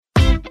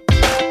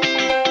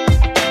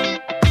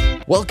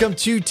Welcome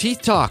to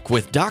Teeth Talk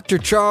with Dr.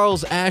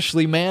 Charles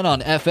Ashley Mann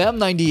on FM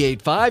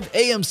 98.5,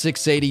 AM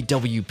 680,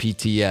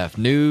 WPTF.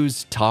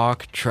 News,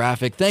 talk,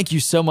 traffic. Thank you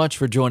so much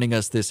for joining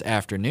us this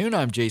afternoon.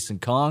 I'm Jason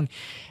Kong,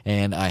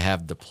 and I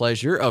have the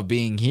pleasure of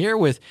being here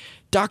with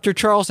Dr.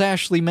 Charles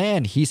Ashley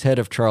Mann. He's head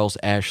of Charles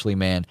Ashley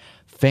Mann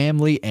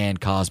Family and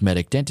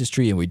Cosmetic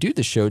Dentistry, and we do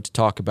the show to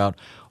talk about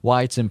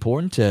why it's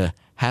important to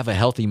have a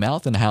healthy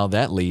mouth and how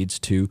that leads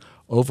to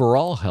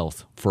overall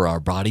health for our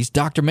bodies.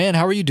 Dr. Mann,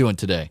 how are you doing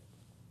today?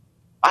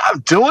 I'm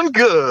doing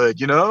good,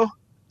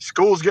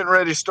 School's getting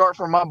ready to start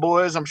for my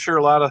boys. I'm sure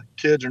a lot of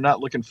kids are not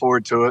looking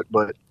forward to it,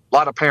 but a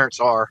lot of parents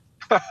are.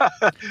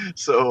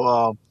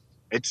 So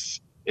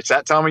it's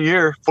that time of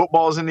year.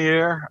 Football's in the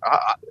air.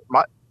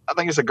 I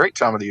think it's a great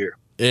time of the year.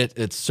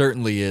 It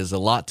certainly is a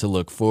lot to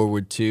look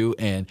forward to.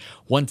 And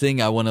one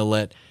thing I want to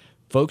let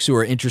folks who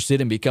are interested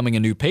in becoming a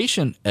new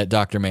patient at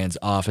Dr. Mann's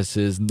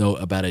offices know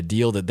about a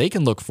deal that they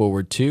can look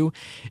forward to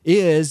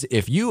is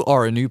if you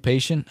are a new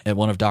patient at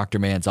one of Dr.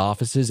 Mann's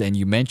offices and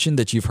you mentioned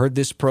that you've heard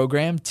this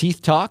program,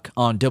 Teeth Talk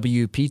on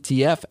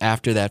WPTF,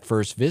 after that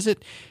first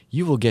visit,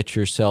 you will get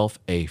yourself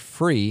a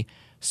free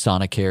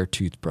Sonicare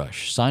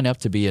toothbrush. Sign up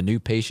to be a new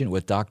patient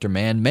with Dr.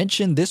 Mann.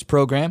 Mention this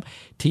program,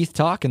 Teeth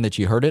Talk, and that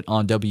you heard it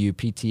on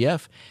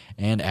WPTF.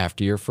 And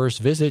after your first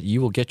visit, you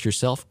will get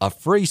yourself a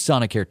free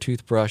Sonicare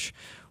toothbrush,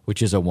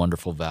 which is a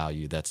wonderful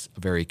value. That's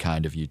very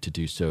kind of you to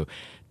do so,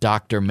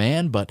 Dr.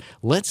 Mann. But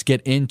let's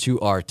get into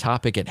our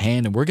topic at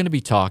hand, and we're going to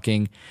be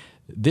talking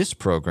this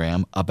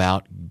program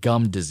about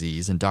gum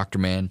disease. And Dr.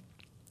 Mann,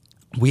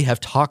 we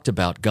have talked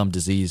about gum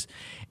disease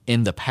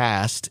in the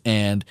past,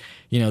 and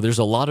there's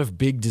a lot of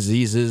big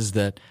diseases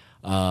that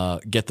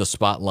get the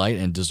spotlight,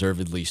 and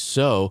deservedly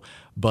so,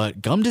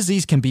 but gum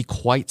disease can be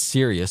quite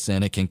serious,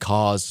 and it can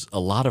cause a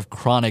lot of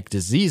chronic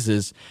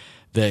diseases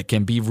that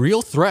can be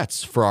real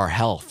threats for our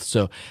health.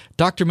 So,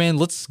 Dr. Mann,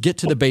 let's get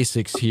to the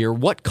basics here.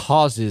 What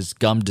causes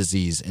gum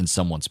disease in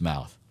someone's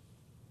mouth?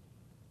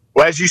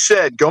 Well, as you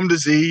said, gum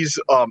disease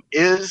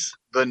is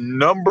the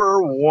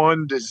number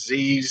one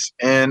disease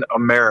in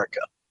America.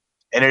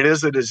 And it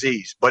is a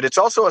disease, but it's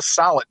also a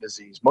silent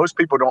disease. Most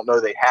people don't know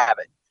they have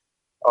it.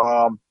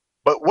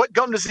 But what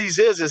gum disease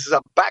is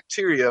a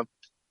bacteria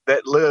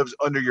that lives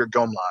under your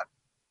gum line.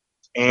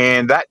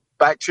 And that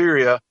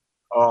bacteria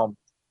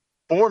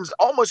forms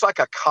almost like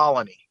a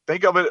colony.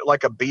 Think of it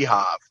like a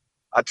beehive.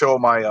 I tell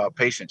my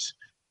patients,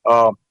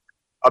 a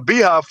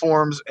beehive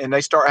forms and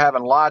they start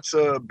having lots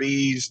of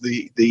bees.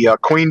 The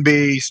queen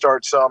bee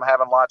starts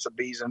having lots of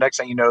bees. And the next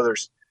thing you know,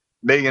 there's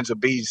millions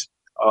of bees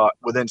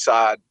within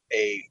inside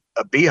a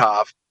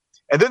beehive.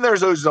 And then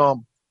there's those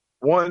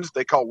ones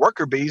they call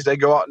worker bees. They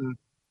go out and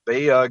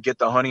they get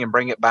the honey and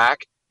bring it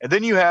back. And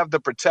then you have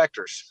the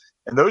protectors.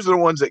 And those are the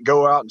ones that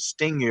go out and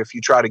sting you if you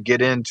try to get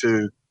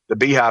into the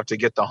beehive to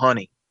get the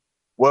honey.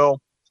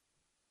 Well,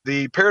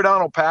 the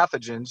periodontal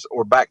pathogens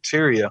or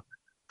bacteria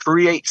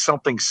create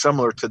something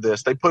similar to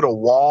this. They put a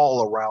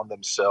wall around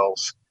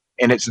themselves,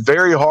 and it's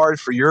very hard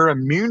for your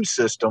immune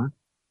system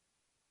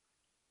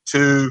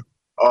to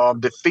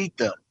defeat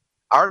them.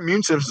 Our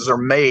immune systems are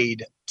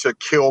made to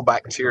kill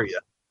bacteria.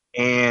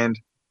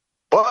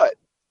 But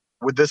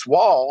with this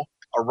wall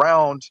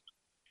around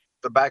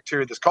the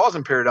bacteria that's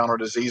causing periodontal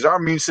disease, our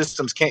immune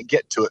systems can't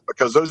get to it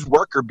because those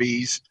worker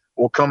bees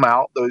will come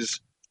out,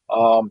 those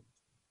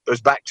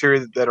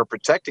bacteria that are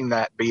protecting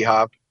that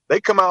beehive, they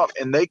come out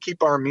and they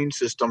keep our immune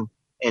system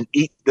and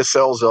eat the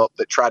cells up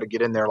that try to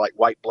get in there, like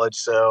white blood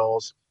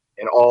cells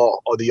and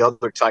all of the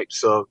other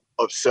types of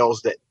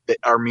cells that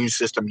our immune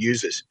system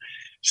uses.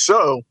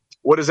 So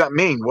what does that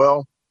mean?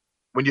 Well,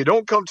 when you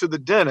don't come to the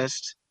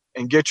dentist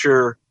and get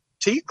your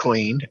teeth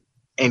cleaned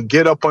and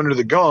get up under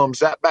the gums,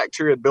 that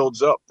bacteria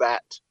builds up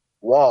that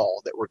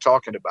wall that we're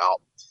talking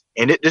about,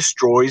 and it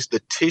destroys the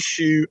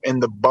tissue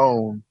and the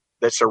bone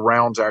that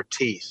surrounds our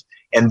teeth.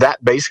 And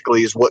that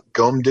basically is what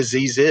gum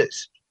disease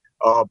is.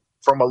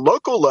 From a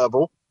local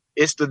level,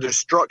 it's the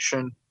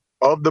destruction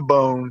of the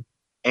bone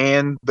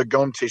and the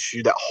gum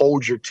tissue that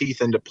holds your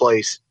teeth into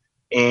place.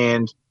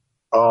 And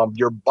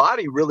your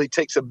body really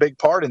takes a big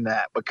part in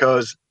that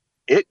because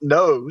it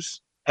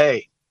knows,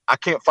 hey, I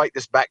can't fight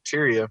this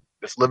bacteria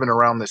that's living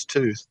around this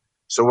tooth.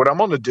 So what I'm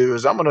going to do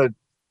is I'm going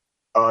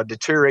to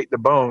deteriorate the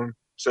bone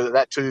so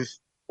that tooth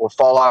will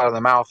fall out of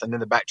the mouth and then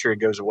the bacteria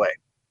goes away.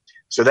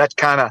 So that's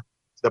kind of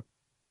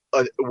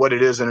what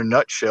it is in a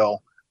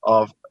nutshell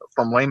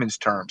from layman's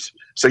terms.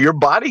 So your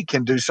body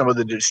can do some of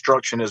the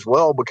destruction as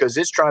well because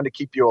it's trying to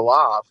keep you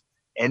alive.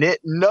 And it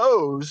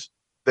knows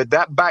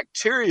that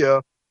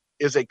bacteria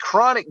is a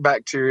chronic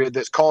bacteria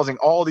that's causing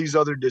all these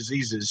other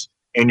diseases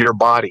in your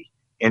body.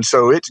 And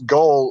so its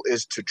goal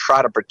is to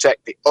try to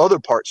protect the other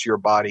parts of your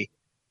body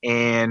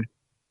and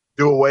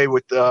do away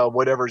with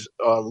whatever's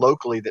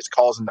locally that's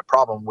causing the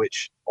problem,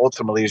 which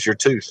ultimately is your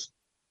tooth.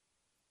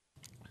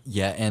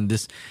 Yeah, and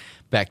this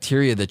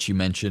bacteria that you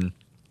mentioned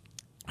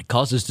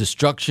causes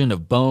destruction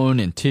of bone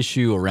and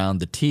tissue around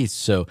the teeth.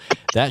 So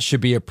that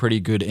should be a pretty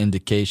good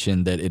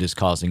indication that it is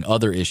causing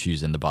other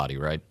issues in the body,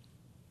 right?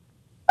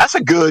 That's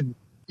a good,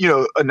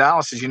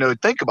 analysis.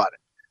 Think about it.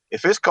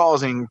 If it's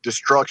causing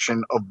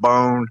destruction of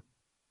bone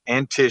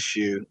and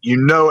tissue, you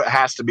know it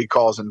has to be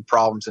causing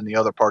problems in the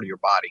other part of your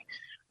body.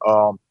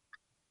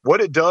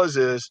 What it does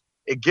is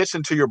it gets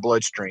into your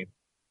bloodstream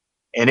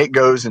and it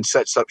goes and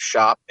sets up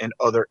shop in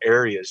other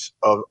areas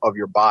of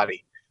your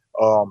body.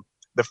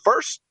 The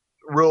first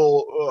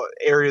real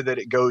area that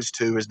it goes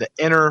to is the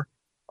inner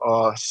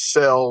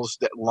cells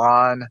that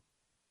line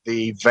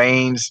the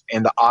veins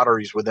and the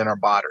arteries within our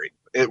body.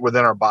 If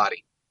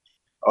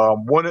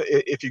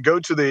you go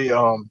to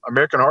the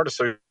American Heart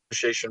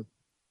Association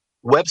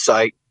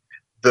website,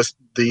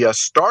 the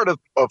start of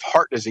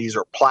heart disease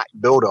or plaque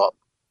buildup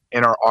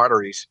in our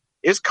arteries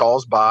is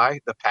caused by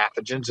the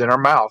pathogens in our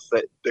mouth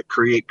that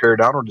create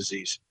periodontal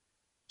disease.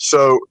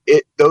 So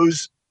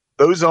those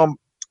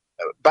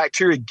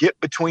bacteria get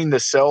between the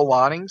cell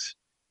linings,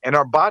 and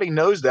our body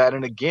knows that.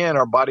 And again,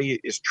 our body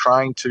is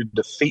trying to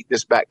defeat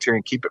this bacteria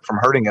and keep it from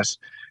hurting us.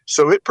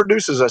 So it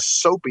produces a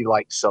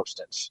soapy-like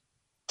substance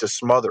to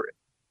smother it,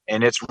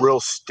 and it's real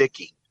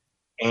sticky.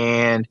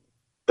 And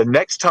the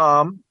next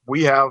time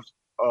we go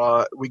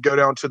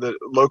down to the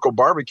local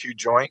barbecue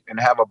joint and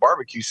have a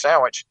barbecue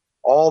sandwich,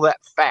 all that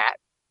fat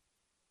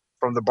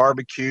from the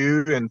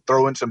barbecue and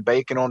throwing some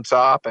bacon on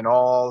top and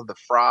all the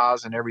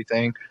fries and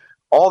everything,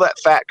 all that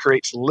fat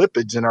creates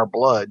lipids in our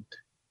blood.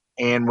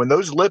 And when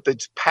those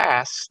lipids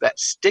pass that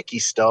sticky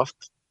stuff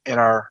in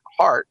our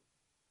heart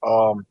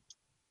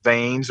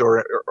veins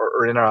or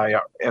in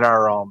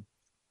our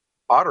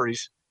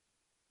arteries,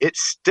 it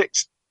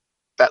sticks.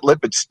 That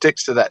lipid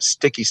sticks to that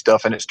sticky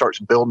stuff and it starts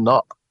building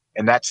up.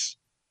 And that's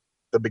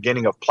the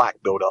beginning of plaque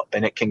buildup.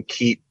 And it can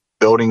keep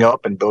building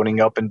up and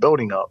building up and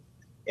building up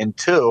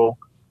until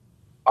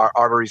our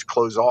arteries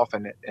close off,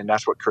 and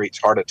that's what creates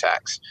heart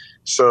attacks.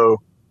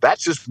 So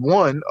that's just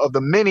one of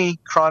the many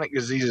chronic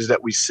diseases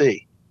that we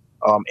see.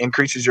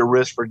 Increases your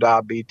risk for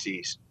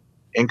diabetes,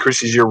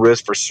 increases your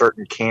risk for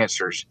certain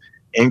cancers,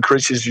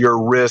 increases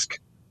your risk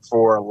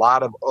for a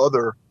lot of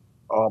other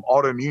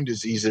autoimmune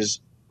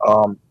diseases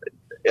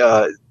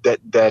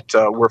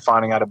that we're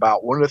finding out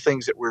about. One of the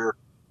things that we're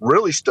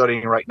really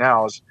studying right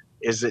now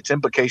is its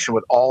implication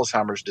with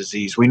Alzheimer's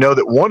disease. We know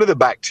that one of the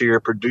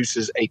bacteria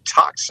produces a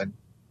toxin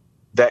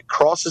that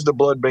crosses the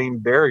blood-brain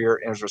barrier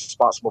and is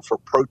responsible for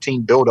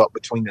protein buildup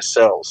between the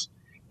cells.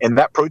 And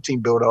that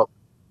protein buildup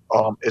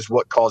is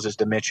what causes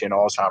dementia and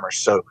Alzheimer's.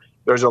 So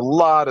there's a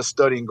lot of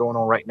studying going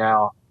on right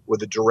now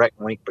with a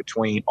direct link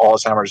between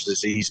Alzheimer's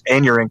disease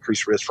and your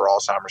increased risk for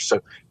Alzheimer's.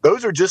 So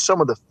those are just some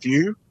of the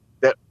few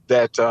that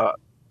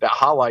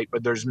highlight,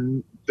 but there's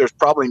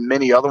probably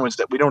many other ones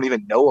that we don't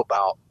even know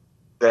about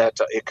that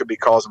it could be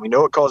causing. We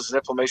know it causes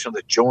inflammation of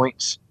the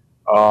joints.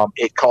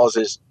 It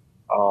causes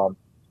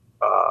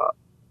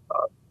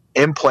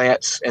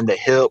implants in the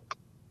hip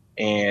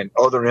and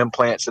other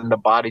implants in the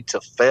body to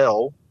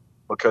fail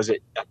because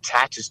it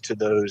attaches to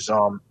those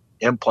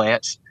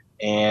implants,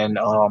 and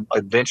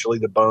eventually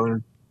the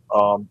bone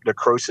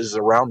necroses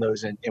around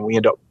those, and we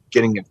end up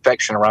getting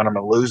infection around them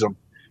and lose them.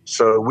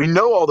 So we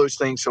know all those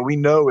things. So we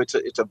know it's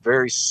a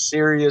very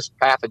serious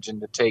pathogen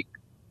to take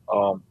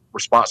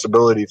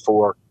responsibility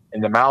for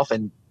in the mouth,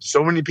 and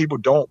so many people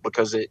don't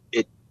because they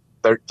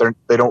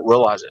don't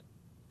realize it.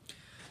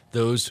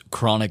 Those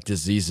chronic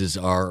diseases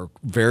are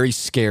very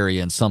scary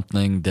and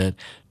something that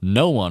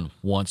no one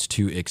wants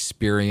to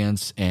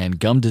experience. And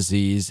gum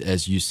disease,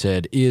 as you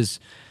said,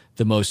 is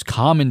the most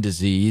common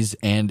disease.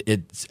 And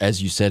it's,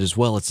 as you said as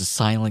well, it's a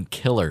silent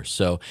killer.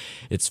 So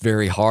it's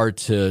very hard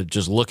to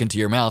just look into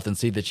your mouth and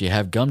see that you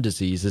have gum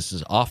disease. This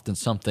is often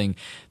something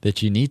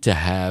that you need to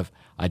have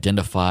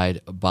identified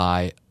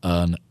by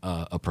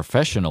a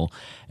professional,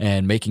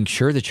 and making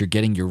sure that you're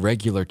getting your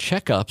regular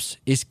checkups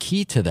is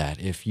key to that.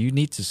 If you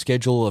need to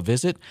schedule a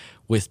visit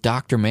with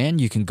Dr. Mann,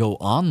 you can go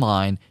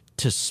online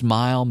to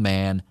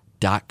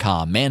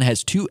smileman.com. Man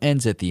has two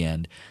N's at the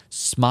end,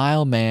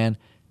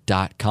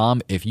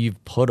 smileman.com. If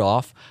you've put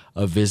off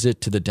a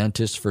visit to the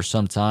dentist for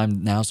some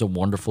time, now's a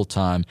wonderful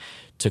time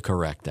to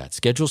correct that.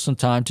 Schedule some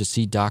time to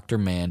see Dr.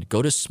 Mann.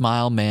 Go to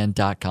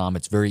smileman.com.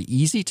 It's very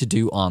easy to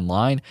do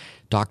online.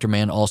 Dr.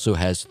 Mann also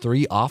has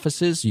 3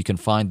 offices. You can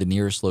find the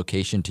nearest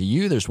location to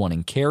you. There's one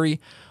in Cary,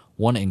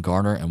 one in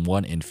Garner, and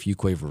one in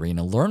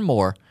Fuquay-Varina. Learn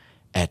more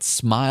at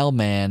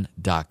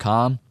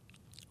smileman.com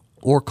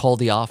or call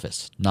the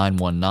office,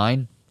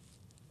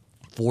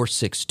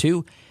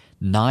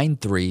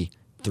 919-462-9338.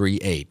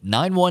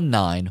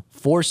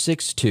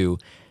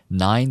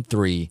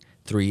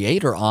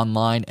 919-462-9338, or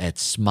online at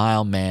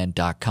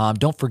smileman.com.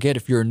 Don't forget,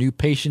 if you're a new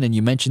patient and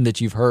you mentioned that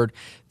you've heard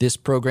this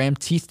program,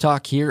 Teeth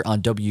Talk here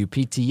on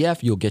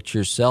WPTF, you'll get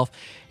yourself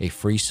a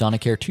free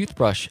Sonicare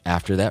toothbrush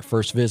after that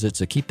first visit.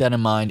 So keep that in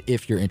mind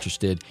if you're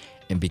interested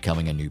in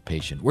becoming a new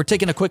patient. We're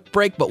taking a quick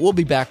break, but we'll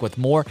be back with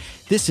more.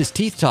 This is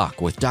Teeth Talk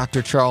with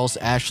Dr. Charles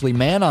Ashley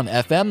Mann on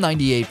FM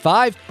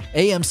 98.5,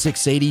 AM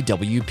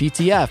 680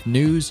 WPTF,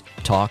 News,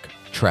 Talk,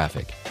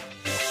 Traffic.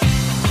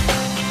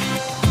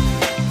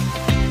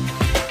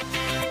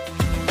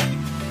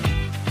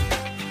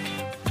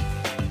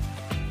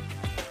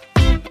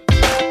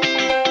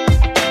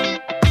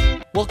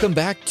 Welcome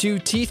back to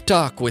Teeth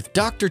Talk with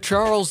Dr.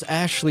 Charles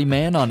Ashley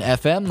Mann on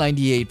FM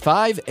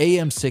 98.5,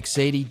 AM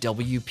 680,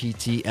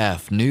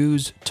 WPTF,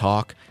 News,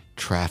 Talk,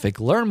 Traffic.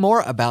 Learn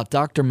more about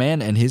Dr.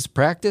 Mann and his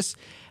practice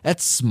at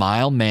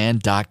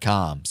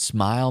smileman.com.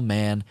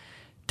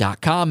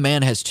 Smileman.com.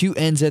 Man has two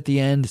N's at the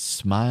end,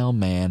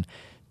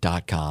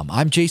 smileman.com.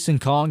 I'm Jason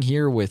Kong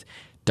here with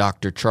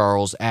Dr.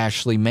 Charles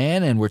Ashley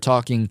Mann, and we're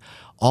talking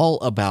all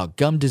about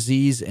gum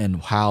disease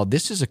and how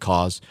this is a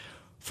cause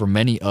for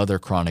many other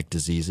chronic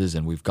diseases.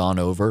 And we've gone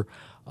over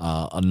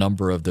a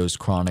number of those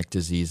chronic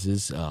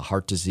diseases,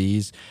 heart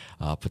disease,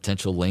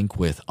 potential link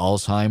with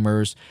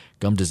Alzheimer's.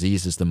 Gum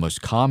disease is the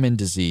most common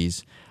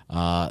disease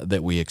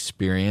that we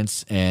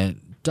experience. And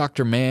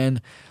Dr.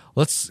 Mann,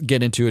 let's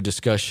get into a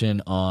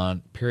discussion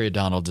on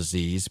periodontal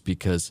disease,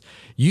 because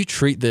you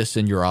treat this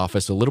in your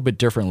office a little bit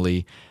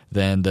differently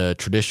than the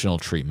traditional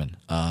treatment.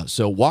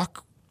 So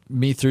walk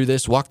me through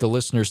this, walk the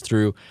listeners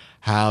through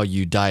how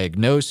you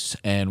diagnose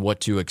and what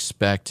to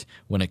expect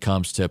when it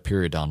comes to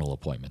periodontal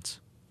appointments.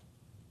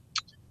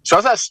 So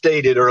as I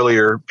stated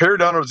earlier,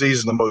 periodontal disease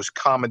is the most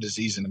common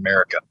disease in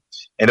America.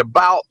 And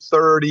about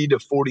 30 to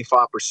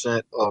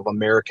 45% of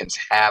Americans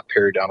have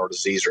periodontal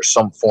disease or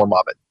some form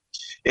of it.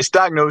 It's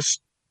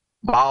diagnosed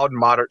mild,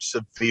 moderate,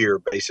 severe,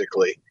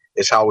 basically,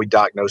 is how we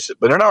diagnose it.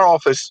 But in our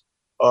office,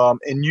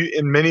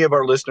 and many of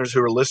our listeners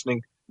who are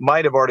listening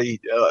might have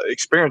already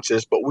experienced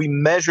this, but we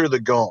measure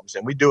the gums,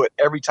 and we do it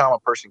every time a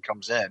person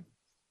comes in.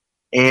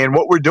 And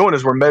what we're doing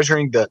is we're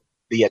measuring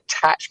the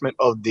attachment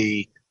of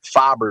the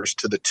fibers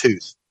to the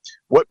tooth.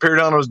 What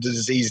periodontal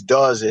disease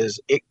does is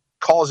it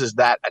causes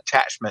that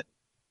attachment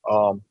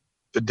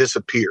to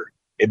disappear.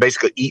 It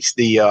basically eats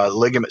the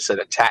ligaments that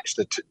attach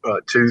the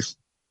tooth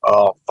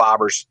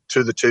fibers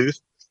to the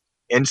tooth.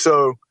 And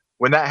so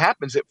when that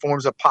happens, it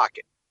forms a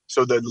pocket.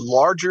 So the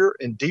larger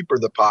and deeper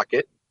the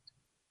pocket,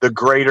 the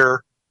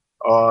greater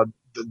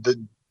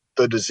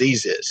the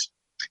disease is.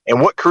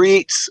 And what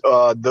creates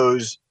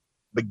those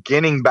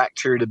beginning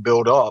bacteria to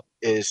build up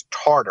is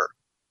tartar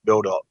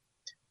buildup.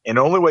 And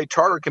the only way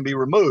tartar can be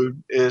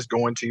removed is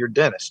going to your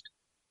dentist.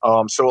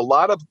 So a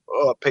lot of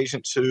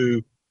patients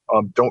who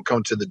don't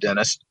come to the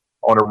dentist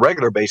on a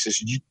regular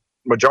basis,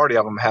 majority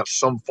of them have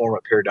some form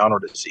of periodontal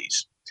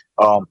disease.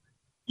 A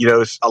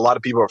lot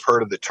of people have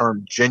heard of the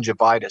term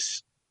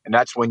gingivitis, and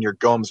that's when your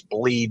gums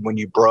bleed when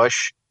you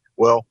brush.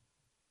 Well,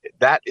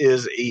 that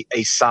is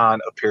a sign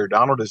of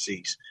periodontal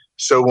disease.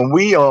 So when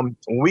we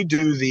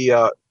do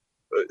the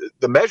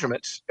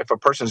measurements, if a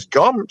person's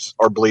gums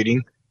are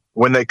bleeding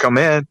when they come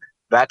in,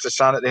 that's a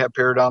sign that they have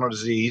periodontal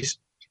disease.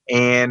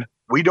 And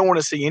we don't want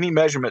to see any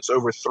measurements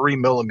over 3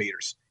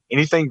 millimeters.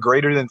 Anything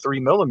greater than 3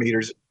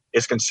 millimeters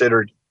is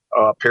considered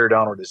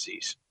periodontal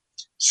disease.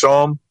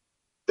 The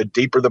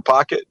deeper the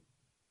pocket,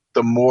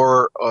 the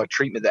more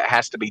treatment that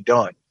has to be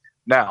done.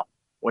 Now,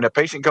 when a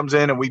patient comes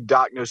in and we've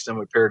diagnosed them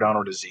with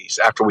periodontal disease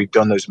after we've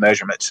done those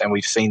measurements and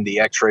we've seen the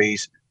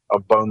x-rays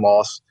of bone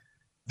loss,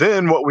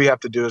 then what we have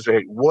to do is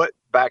what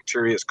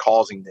bacteria is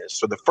causing this?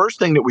 So the first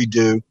thing that we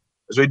do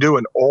is we do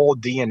an all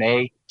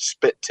DNA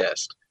spit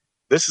test.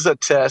 This is a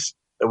test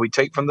that we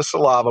take from the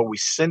saliva, we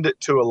send it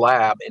to a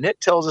lab, and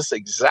it tells us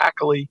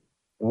exactly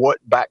what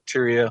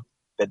bacteria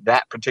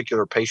that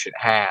particular patient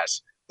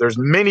has. There's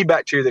many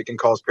bacteria that can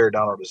cause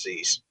periodontal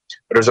disease,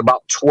 but there's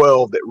about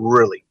 12 that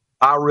really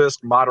high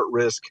risk, moderate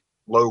risk,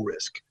 low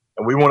risk.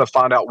 And we want to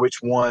find out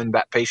which one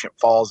that patient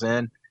falls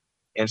in.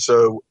 And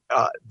so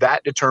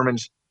that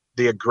determines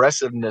the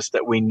aggressiveness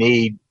that we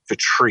need to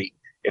treat.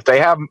 If they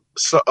have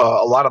a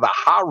lot of the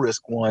high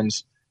risk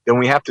ones, then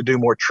we have to do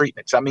more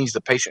treatments. That means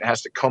the patient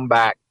has to come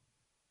back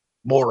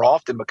more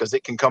often because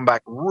it can come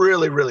back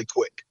really, really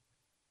quick,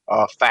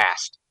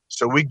 fast.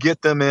 So we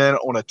get them in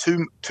on a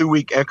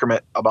two-week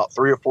increment about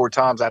 3 or 4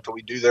 times after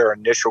we do their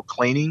initial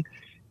cleaning,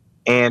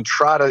 and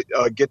try to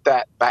get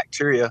that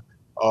bacteria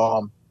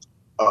from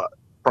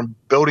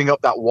building up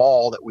that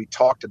wall that we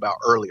talked about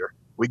earlier.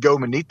 We go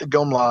beneath the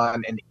gum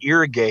line and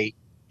irrigate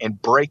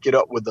and break it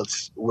up with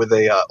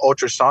a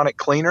ultrasonic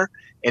cleaner,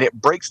 and it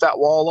breaks that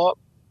wall up,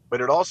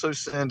 but it also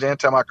sends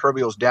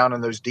antimicrobials down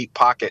in those deep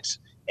pockets,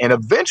 and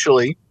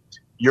eventually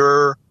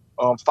your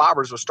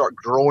fibers will start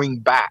growing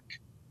back,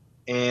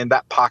 and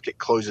that pocket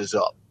closes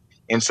up.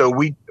 And so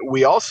we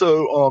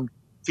also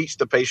teach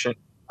the patient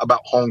about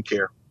home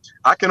care.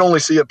 I can only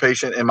see a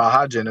patient, and my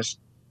hygienist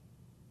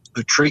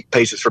who treat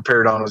patients for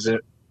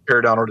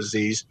periodontal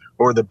disease,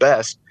 or the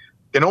best,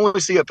 can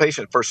only see a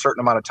patient for a certain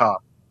amount of time,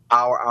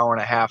 hour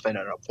and a half in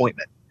an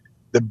appointment.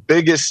 The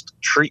biggest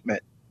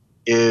treatment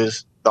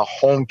is the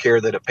home care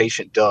that a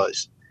patient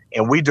does.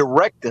 And we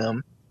direct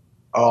them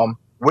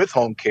with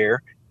home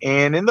care.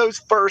 And in those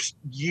first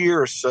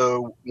year or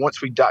so,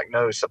 once we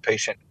diagnose a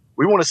patient,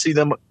 we want to see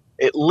them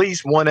at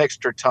least one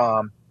extra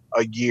time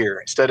a year.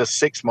 Instead of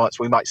 6 months,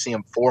 we might see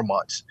them 4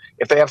 months.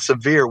 If they have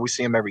severe, we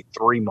see them every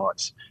 3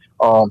 months.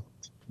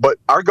 But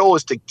our goal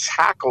is to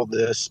tackle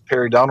this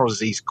periodontal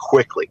disease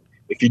quickly.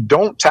 If you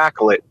don't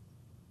tackle it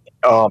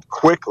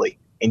quickly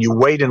and you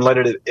wait and let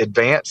it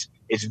advance,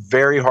 it's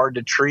very hard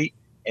to treat.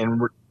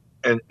 And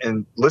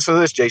listen to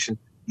this, Jason,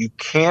 You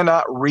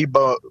cannot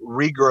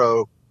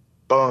regrow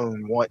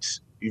bone once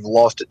you've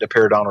lost it to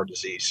periodontal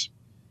disease.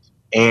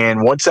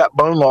 And once that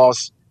bone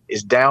loss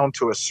is down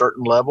to a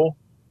certain level,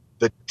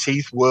 the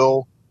teeth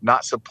will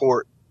not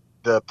support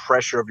the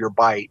pressure of your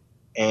bite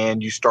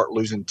and you start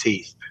losing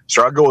teeth.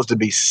 So our goal is to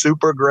be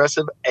super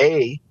aggressive,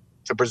 A,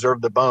 to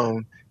preserve the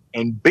bone,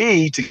 and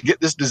B, to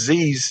get this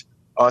disease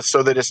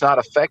so that it's not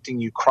affecting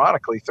you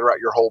chronically throughout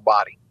your whole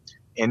body.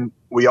 And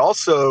we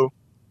also,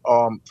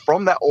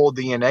 from that old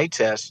DNA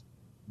test,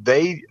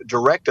 they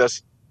direct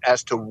us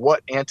as to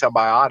what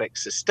antibiotic,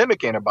 systemic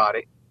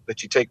antibiotic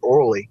that you take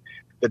orally,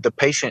 that the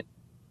patient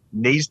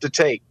needs to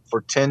take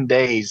for 10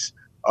 days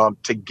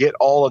to get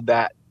all of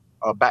that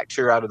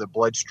bacteria out of the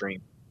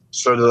bloodstream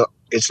so that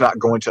it's not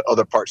going to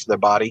other parts of the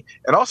body,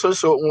 and also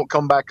so it won't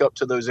come back up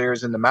to those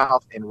areas in the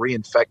mouth and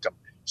reinfect them.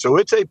 So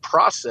it's a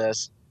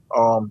process,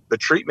 the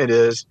treatment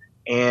is,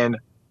 and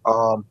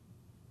our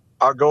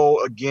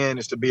goal, again,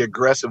 is to be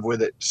aggressive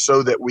with it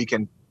so that we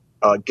can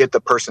get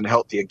the person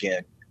healthy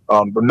again.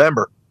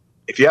 Remember,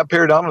 if you have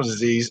periodontal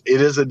disease, it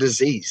is a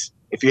disease.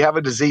 If you have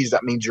a disease,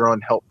 that means you're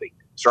unhealthy.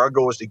 So our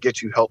goal is to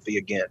get you healthy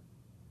again.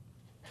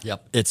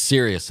 Yep, it's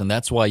serious, and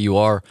that's why you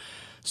are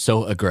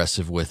so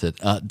aggressive with it.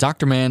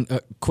 Dr. Mann,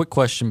 a quick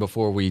question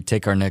before we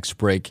take our next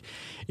break.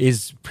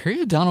 Is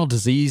periodontal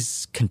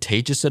disease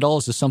contagious at all?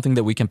 Is this something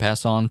that we can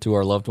pass on to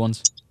our loved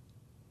ones?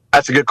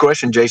 That's a good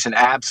question, Jason.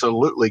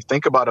 Absolutely.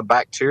 Think about a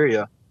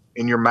bacteria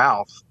in your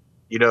mouth.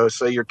 You know,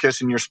 say you're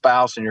kissing your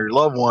spouse and your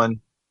loved one,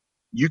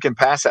 you can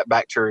pass that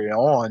bacteria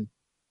on,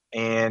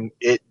 and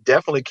it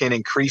definitely can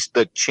increase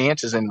the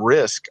chances and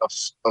risk of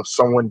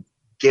someone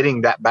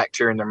getting that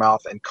bacteria in their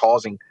mouth and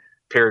causing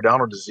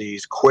periodontal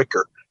disease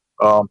quicker.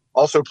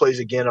 Also plays,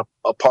 again,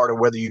 a part of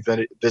whether you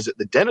visit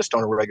the dentist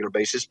on a regular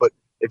basis. But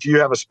if you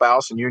have a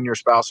spouse and you and your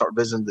spouse aren't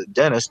visiting the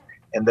dentist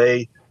and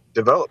they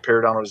develop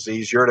periodontal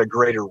disease, you're at a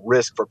greater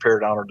risk for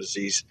periodontal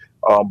disease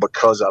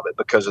because of it,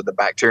 because of the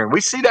bacteria. And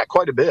we see that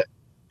quite a bit.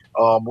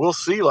 We'll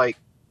see like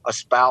a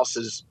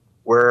spouse's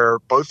where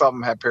both of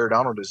them have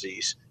periodontal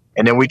disease,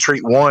 and then we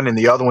treat one and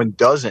the other one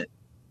doesn't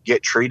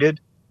get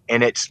treated.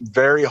 And it's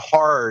very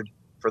hard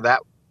for that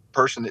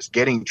person that's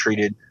getting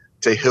treated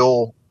to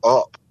heal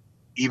up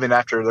even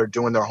after they're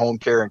doing their home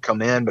care and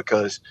come in,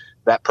 because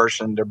that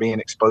person, they're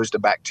being exposed to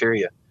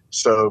bacteria.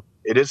 So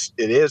it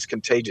is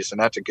contagious, and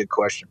that's a good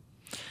question.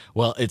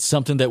 Well, it's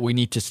something that we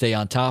need to stay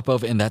on top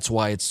of, and that's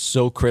why it's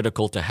so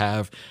critical to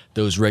have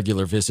those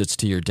regular visits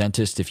to your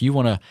dentist. If you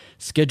want to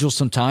schedule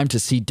some time to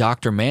see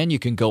Dr. Mann, you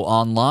can go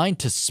online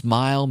to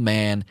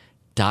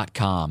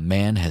smileman.com.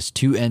 Man has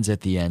two N's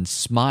at the end,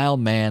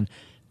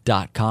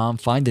 smileman.com.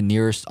 Find the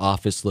nearest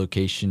office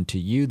location to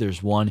you.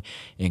 There's one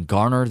in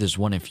Garner, there's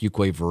one in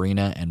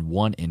Fuquay-Varina, and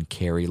one in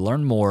Cary.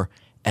 Learn more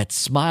at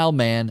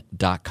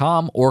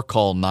smileman.com or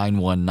call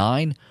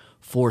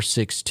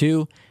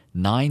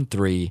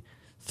 919-462-9338.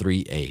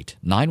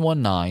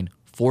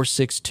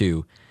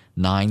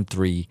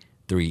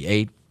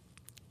 919-462-9338.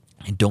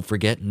 And don't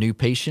forget, new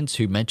patients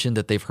who mentioned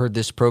that they've heard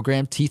this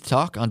program, Teeth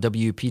Talk on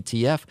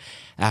WPTF,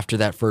 after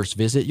that first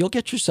visit, you'll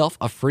get yourself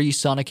a free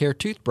Sonicare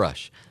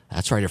toothbrush.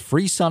 That's right, a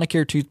free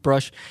Sonicare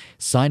toothbrush.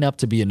 Sign up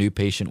to be a new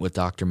patient with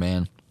Dr.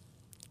 Mann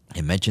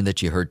and mention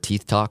that you heard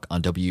Teeth Talk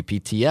on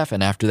WPTF,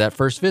 and after that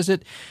first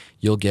visit,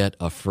 you'll get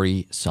a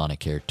free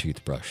Sonicare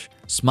toothbrush.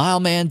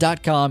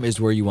 Smileman.com is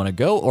where you want to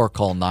go, or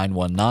call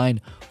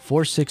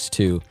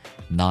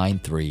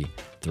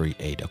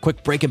 919-462-9338. A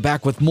quick break and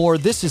back with more.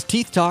 This is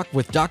Teeth Talk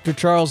with Dr.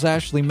 Charles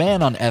Ashley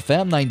Mann on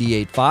FM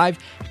 98.5,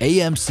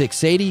 AM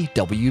 680,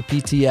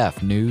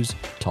 WPTF News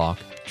Talk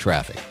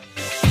Traffic.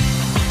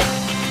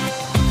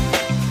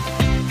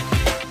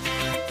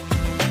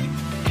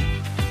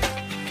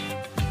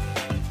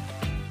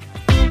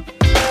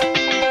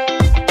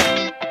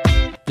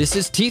 This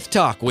is Teeth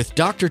Talk with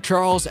Dr.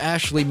 Charles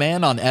Ashley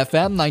Mann on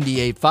FM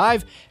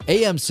 98.5,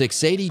 AM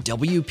 680,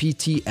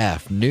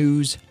 WPTF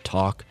News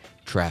Talk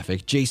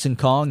Traffic. Jason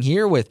Kong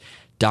here with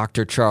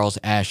Dr. Charles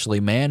Ashley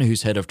Mann,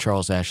 who's head of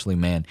Charles Ashley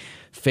Mann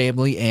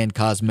Family and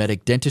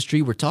Cosmetic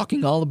Dentistry. We're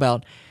talking all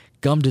about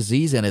gum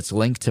disease and its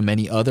link to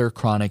many other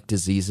chronic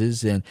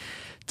diseases. And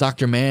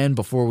Dr. Mann,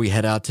 before we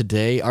head out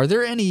today, are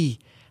there any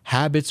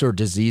habits or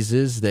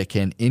diseases that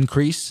can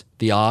increase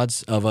the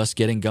odds of us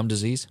getting gum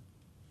disease?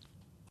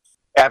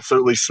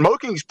 Absolutely.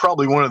 Smoking is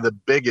probably one of the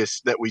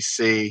biggest that we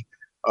see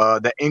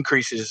that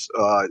increases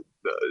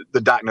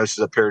the diagnosis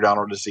of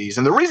periodontal disease.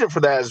 And the reason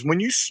for that is when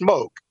you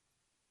smoke,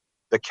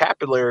 the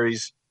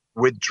capillaries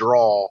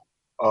withdraw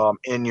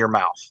in your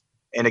mouth.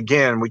 And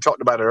again, we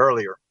talked about it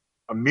earlier.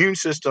 Immune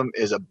system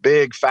is a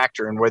big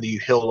factor in whether you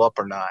heal up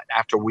or not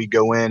after we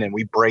go in and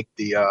we break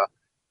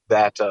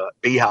that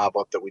beehive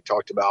up that we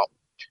talked about.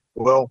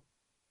 Well,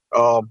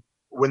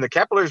 when the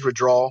capillaries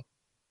withdraw,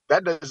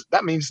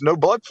 that means no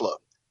blood flow.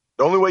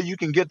 The only way you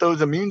can get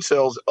those immune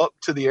cells up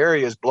to the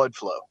area is blood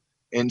flow.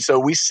 And so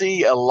we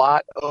see a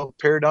lot of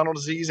periodontal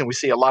disease, and we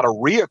see a lot of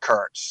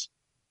reoccurrence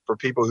for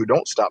people who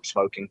don't stop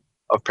smoking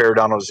of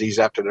periodontal disease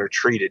after they're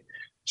treated.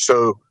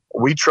 So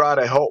we try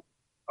to help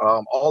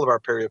all of our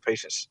perio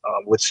patients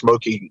with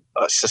smoking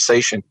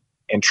cessation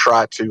and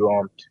try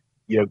to,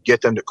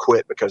 get them to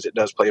quit, because it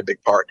does play a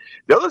big part.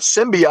 The other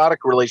symbiotic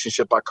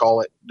relationship, I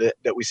call it,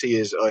 that we see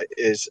is,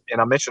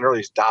 and I mentioned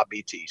earlier, is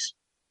diabetes.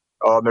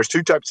 There's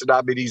two types of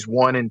diabetes,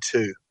 1 and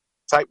 2.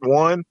 Type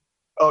 1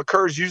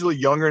 occurs usually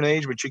younger in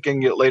age, but you can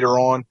get later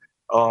on.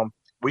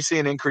 We see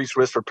an increased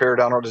risk for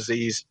periodontal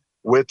disease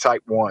with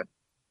type 1.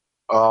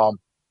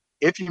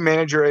 If you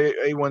manage your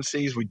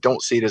A1Cs, we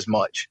don't see it as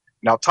much.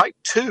 Now, type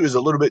 2 is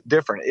a little bit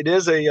different. It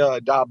is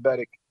a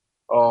diabetic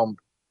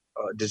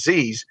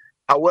disease.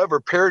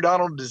 However,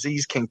 periodontal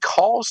disease can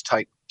cause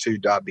type 2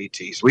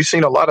 diabetes. We've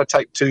seen a lot of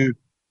type 2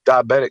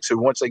 diabetics who,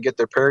 once they get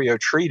their perio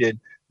treated,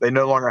 they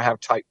no longer have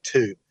type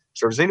 2.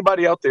 So if there's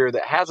anybody out there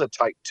that has a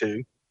type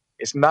 2,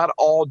 it's not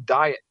all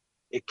diet.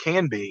 It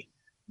can be,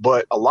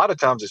 but a lot of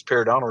times it's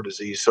periodontal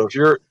disease. So if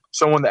you're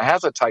someone that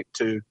has a type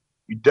 2,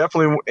 you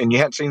definitely, and you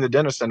haven't seen the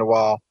dentist in a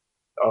while,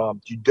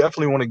 you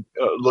definitely want to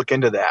look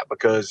into that,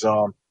 because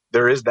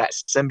there is that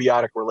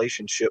symbiotic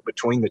relationship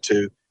between the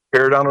two.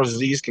 Periodontal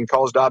disease can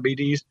cause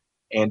diabetes,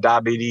 and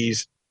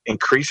diabetes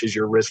increases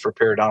your risk for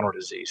periodontal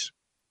disease.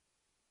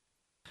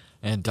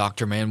 And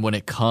Dr. Mann, when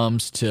it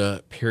comes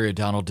to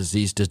periodontal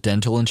disease, does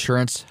dental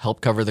insurance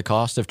help cover the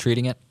cost of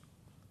treating it?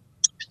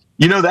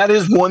 That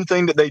is one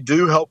thing that they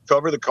do help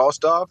cover the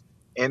cost of.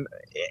 And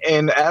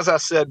as I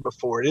said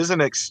before, it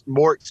is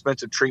more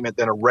expensive treatment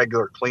than a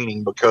regular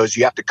cleaning, because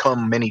you have to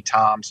come many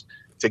times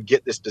to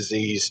get this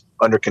disease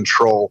under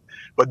control.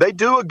 But they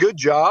do a good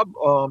job.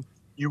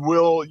 You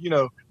will,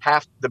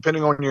 have,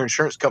 depending on your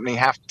insurance company,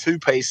 have to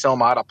pay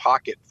some out of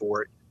pocket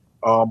for it.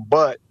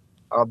 But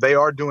they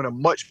are doing a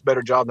much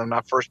better job than when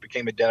I first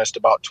became a dentist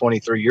about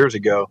 23 years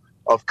ago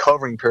of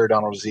covering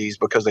periodontal disease,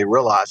 because they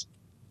realized,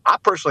 I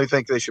personally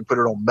think they should put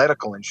it on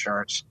medical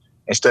insurance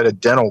instead of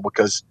dental,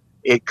 because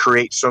it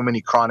creates so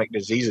many chronic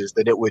diseases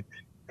that it would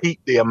peak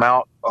the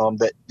amount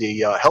that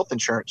the health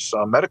insurance,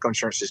 medical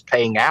insurance is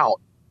paying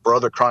out for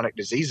other chronic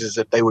diseases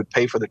if they would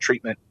pay for the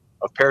treatment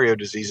of perio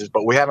diseases.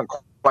 But we haven't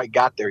quite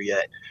got there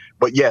yet.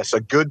 But yes,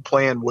 a good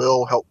plan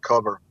will help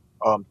cover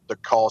the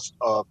cost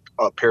of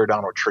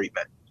periodontal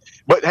treatment.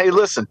 But hey,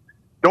 listen,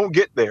 don't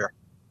get there.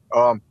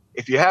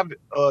 If you have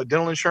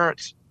dental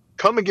insurance,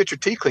 come and get your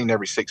teeth cleaned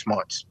every 6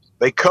 months.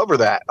 They cover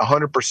that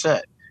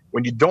 100%.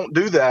 When you don't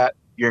do that,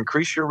 you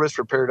increase your risk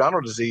for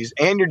periodontal disease,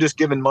 and you're just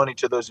giving money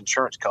to those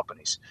insurance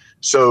companies.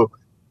 So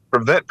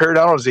prevent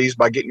periodontal disease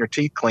by getting your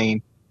teeth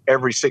cleaned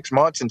every 6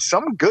 months. And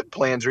some good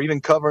plans are even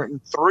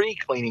covering 3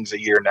 cleanings a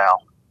year now.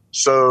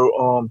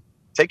 So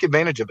take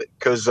advantage of it,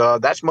 because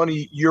that's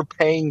money you're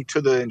paying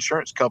to the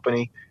insurance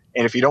company.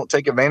 And if you don't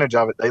take advantage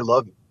of it, they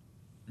love you.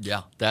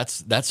 Yeah,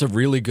 that's a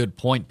really good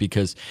point,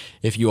 because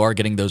if you are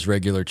getting those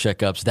regular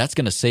checkups, that's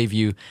going to save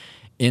you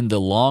in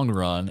the long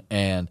run.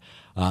 And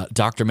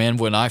Dr. Mann,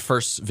 when I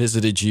first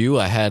visited you,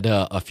 I had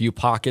a few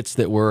pockets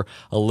that were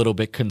a little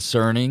bit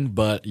concerning,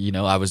 but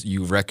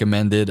you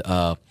recommended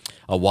a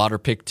water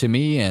pick to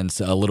me and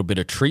a little bit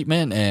of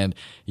treatment. And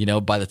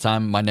by the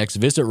time my next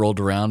visit rolled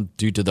around,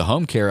 due to the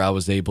home care, I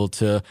was able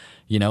to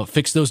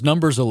fix those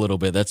numbers a little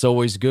bit. That's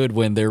always good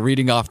when they're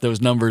reading off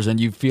those numbers and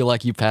you feel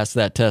like you passed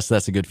that test.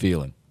 That's a good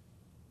feeling.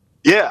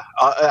 Yeah,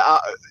 a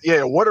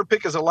water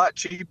pick is a lot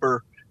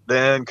cheaper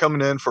than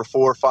coming in for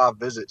 4 or 5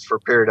 visits for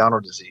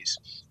periodontal disease.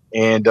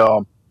 And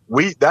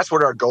that's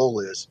what our goal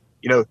is.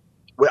 I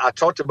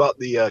talked about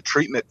the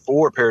treatment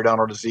for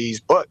periodontal disease,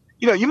 but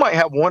you might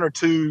have 1 or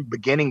 2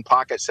 beginning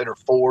pockets that are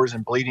 4s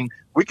and bleeding.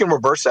 We can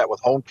reverse that with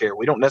home care.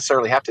 We don't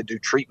necessarily have to do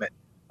treatment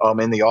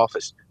in the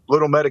office.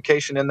 Little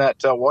medication in that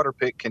water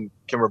pick can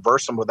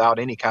reverse them without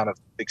any kind of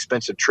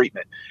expensive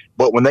treatment.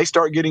 But when they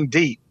start getting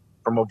deep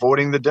from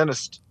avoiding the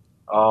dentist,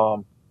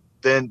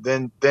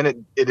 then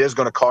it is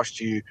going to cost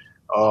you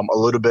a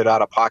little bit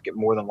out of pocket,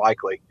 more than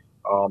likely.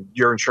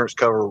 Your insurance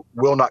cover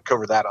will not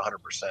cover that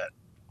 100%.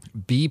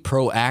 Be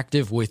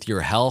proactive with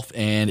your health,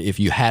 and if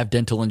you have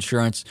dental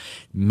insurance,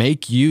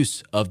 make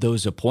use of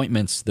those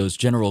appointments, those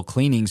general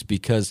cleanings,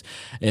 because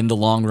in the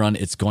long run,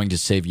 it's going to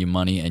save you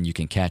money and you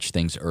can catch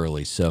things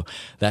early. So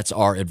that's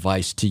our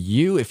advice to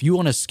you. If you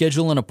want to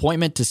schedule an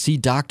appointment to see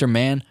Dr.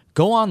 Mann,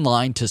 go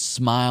online to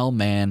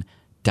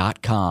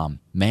smileman.com.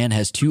 Man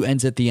has 2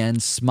 N's at the end,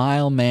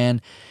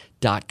 smileman.com.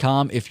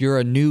 If you're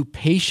a new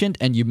patient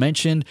and you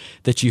mentioned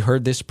that you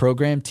heard this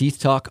program, Teeth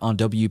Talk on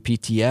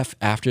WPTF,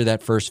 after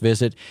that first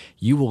visit,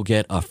 you will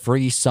get a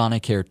free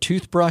Sonicare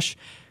toothbrush.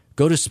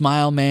 Go to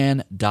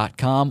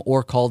smileman.com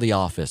or call the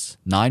office,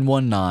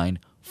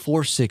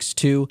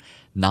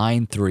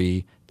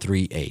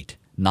 919-462-9338.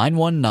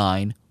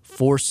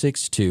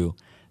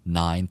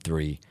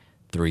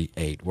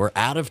 919-462-9338. We're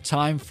out of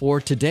time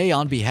for today.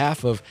 On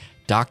behalf of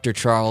Dr.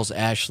 Charles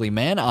Ashley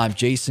Mann, I'm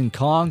Jason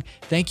Kong.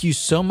 Thank you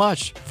so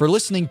much for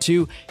listening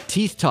to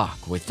Teeth Talk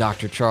with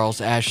Dr. Charles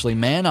Ashley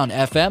Mann on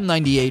FM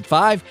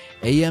 98.5,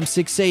 AM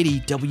 680,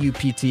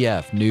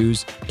 WPTF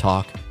News,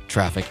 Talk,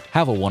 Traffic.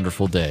 Have a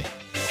wonderful day.